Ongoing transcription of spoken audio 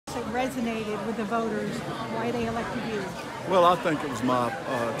resonated with the voters, why they elected you? Well, I think it was my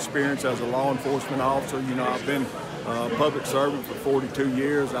experience as a law enforcement officer. You know, I've been a public servant for 42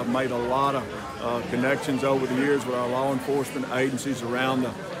 years. I've made a lot of connections over the years with our law enforcement agencies around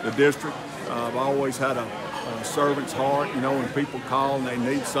the district. I've always had a servant's heart. You know, when people call and they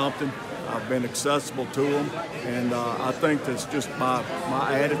need something, I've been accessible to them, and I think that's just my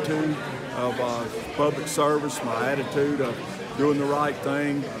attitude of public service, my attitude of doing the right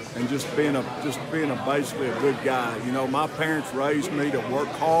thing, and just being basically a good guy. You know, my parents raised me to work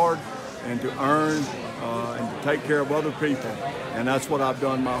hard and to earn and to take care of other people, and that's what I've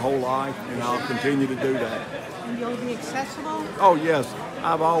done my whole life, and I'll continue to do that. And you'll be accessible? Oh yes,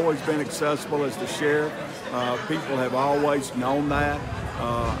 I've always been accessible as the sheriff. People have always known that.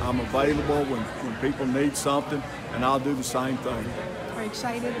 I'm available when people need something, and I'll do the same thing. Are you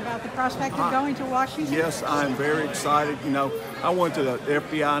excited about the prospect of going to Washington? Yes, I'm very excited. You know, I went to the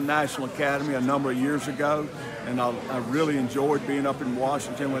FBI National Academy a number of years ago, and I really enjoyed being up in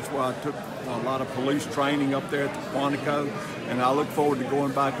Washington. That's where I took a lot of police training up there at the Quantico, and I look forward to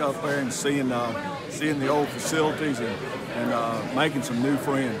going back up there and seeing the old facilities and making some new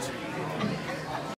friends.